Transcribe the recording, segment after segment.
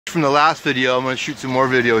from the last video, I'm going to shoot some more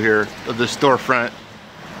video here of the storefront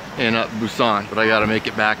in Busan, but I got to make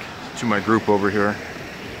it back to my group over here.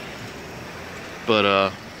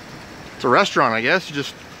 But it's a restaurant, I guess. You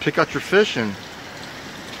just pick out your fish and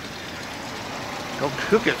they'll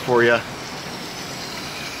cook it for you.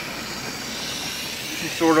 This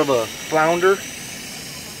is sort of a flounder.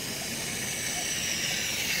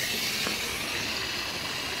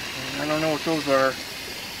 I don't know what those are.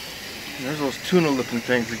 And there's those tuna looking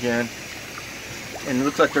things again. And it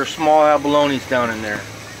looks like there's small abalones down in there.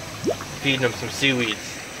 Feeding them some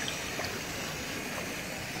seaweeds.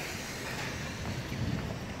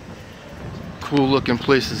 Cool looking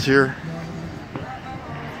places here.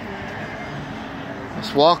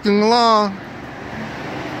 Just walking along.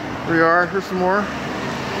 Here we are. Here's some more.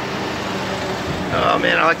 Oh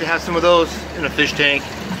man, I like to have some of those in a fish tank.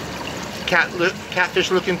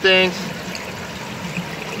 Catfish looking things.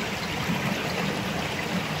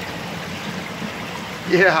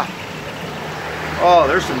 Yeah. Oh,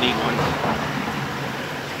 there's some neat ones.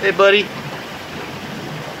 Hey buddy,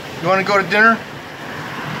 you want to go to dinner?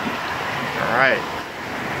 All right.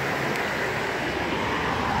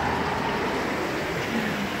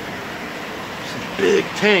 Some big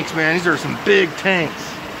tanks, man. These are some big tanks.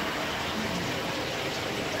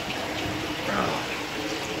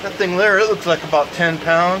 That thing there, it looks like about 10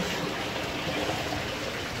 pounds.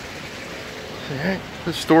 See,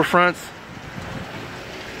 the storefronts.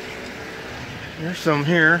 There's some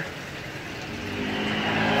here.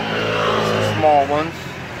 Some small ones.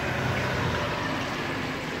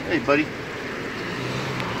 Hey, buddy.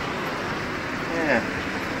 Yeah.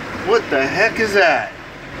 What the heck is that?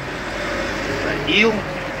 An eel?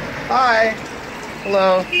 Hi.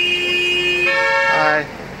 Hello. Hi.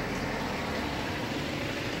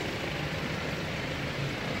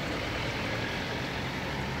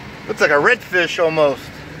 Looks like a redfish almost.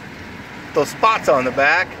 Those spots on the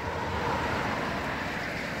back.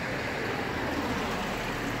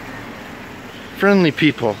 Friendly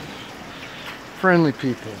people. Friendly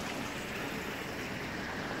people.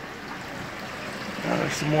 Oh,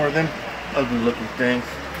 there's some more of them ugly looking things.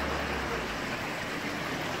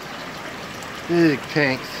 Big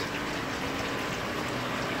tanks.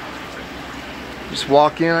 Just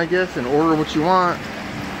walk in, I guess, and order what you want.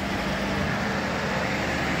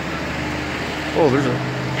 Oh, there's a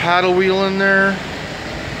paddle wheel in there.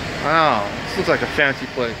 Wow, this looks like a fancy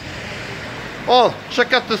place. Oh,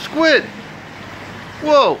 check out the squid.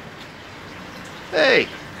 Whoa. Hey.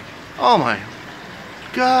 Oh my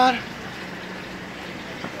God.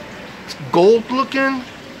 It's gold looking.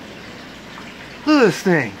 Look at this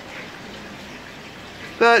thing.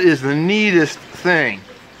 That is the neatest thing.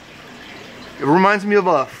 It reminds me of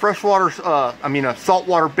a freshwater, a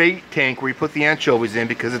saltwater bait tank where you put the anchovies in,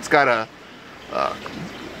 because it's got a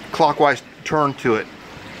clockwise turn to it,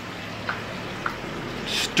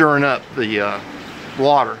 stirring up the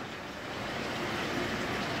water.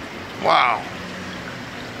 Wow.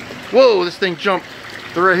 Whoa, this thing jumped.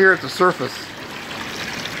 They're right here at the surface.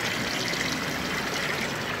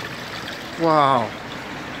 Wow.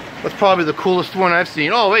 That's probably the coolest one I've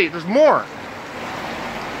seen. Oh wait, there's more.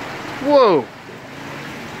 Whoa.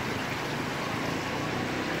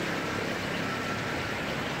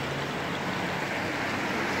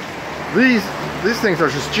 These things are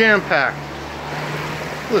just jam-packed.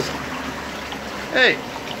 Listen. Hey.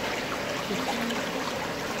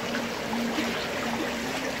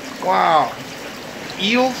 Wow.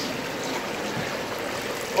 Eels?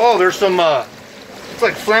 Oh, there's some it's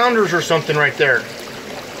like flounders or something right there.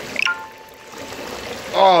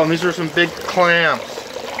 Oh, and these are some big clams.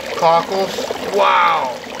 Cockles.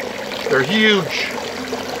 Wow. They're huge.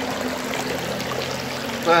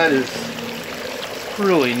 That is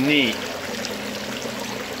really neat.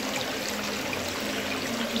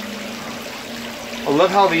 I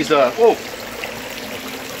love how these whoa,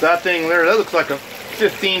 that thing there, that looks like a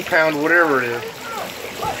 15-pound whatever it is.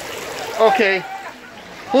 Okay,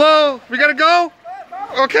 hello, we gotta go.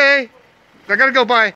 Okay, I gotta go. Bye.